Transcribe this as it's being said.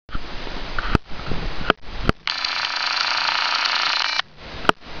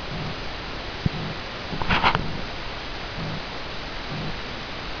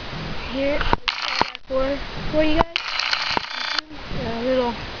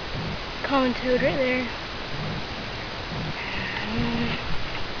common toad right there.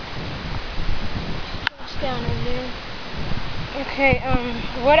 Just down in there. Okay,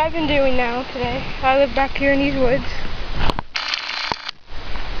 what I've been doing now today, I live back here in these woods.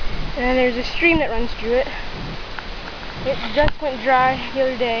 And there's a stream that runs through it. It just went dry the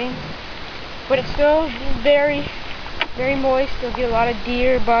other day, but it's still very, very moist. You'll get a lot of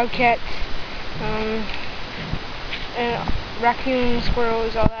deer, bobcats, and raccoons,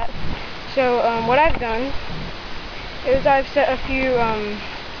 squirrels, all that. So what I've done is I've set a few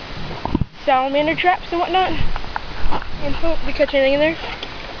salamander traps and whatnot, and hope to catch anything in there.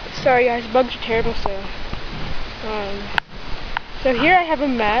 Sorry guys, bugs are terrible. So here I have a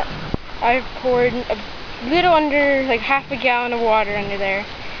mat. I've poured a little under, like half a gallon of water under there.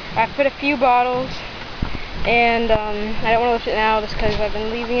 I've put a few bottles, and I don't want to lift it now just because I've been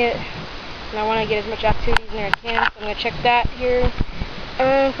leaving it, and I want to get as much activity in there as I can. So I'm going to check that here,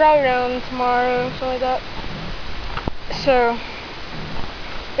 probably around tomorrow, something like that. So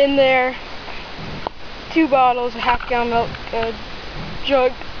in there, 2 bottles, a half gallon milk, a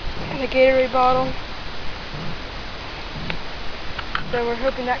jug, and a Gatorade bottle. So we're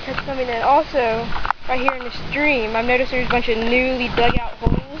hoping that catches something. And also, right here in the stream, I've noticed there's a bunch of newly dug out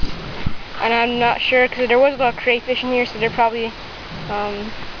holes, and I'm not sure because there was a lot of crayfish in here, so they're probably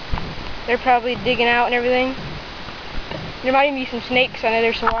digging out and everything. There might even be some snakes. I know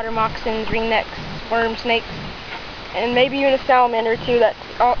there's some water moccasins, ringnecks, worm snakes, and maybe even a salamander too. That's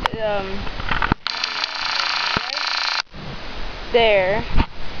there,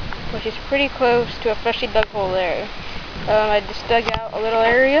 which is pretty close to a freshly dug hole there. I just dug out a little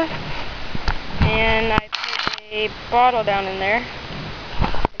area, and I put a bottle down in there,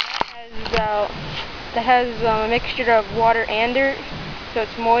 and that has a mixture of water and dirt, so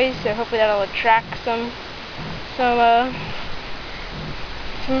it's moist. So hopefully that'll attract some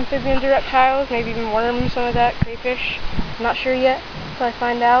amphibians or reptiles, maybe even worms, some of that, crayfish. I'm not sure yet until I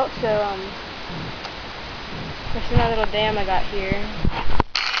find out. So this is my little dam I got here.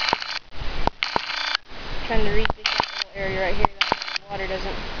 I'm trying to reach this little area right here that the water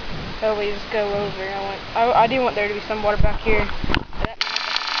doesn't always go over. I do want there to be some water back here.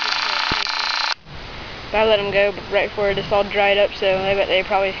 But I let them go right before this all dried up, so I bet they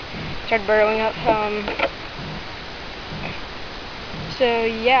probably started burrowing up. So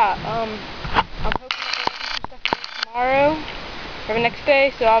yeah, I'm hoping that there will be some stuff in there tomorrow or the next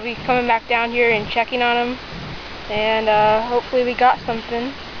day, so I'll be coming back down here and checking on them, and hopefully we got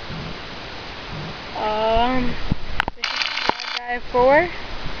something. This is Guy 4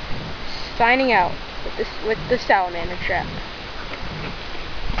 signing out with the salamander trap.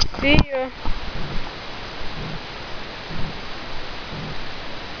 See ya.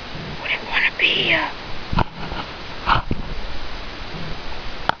 Wouldn't want to be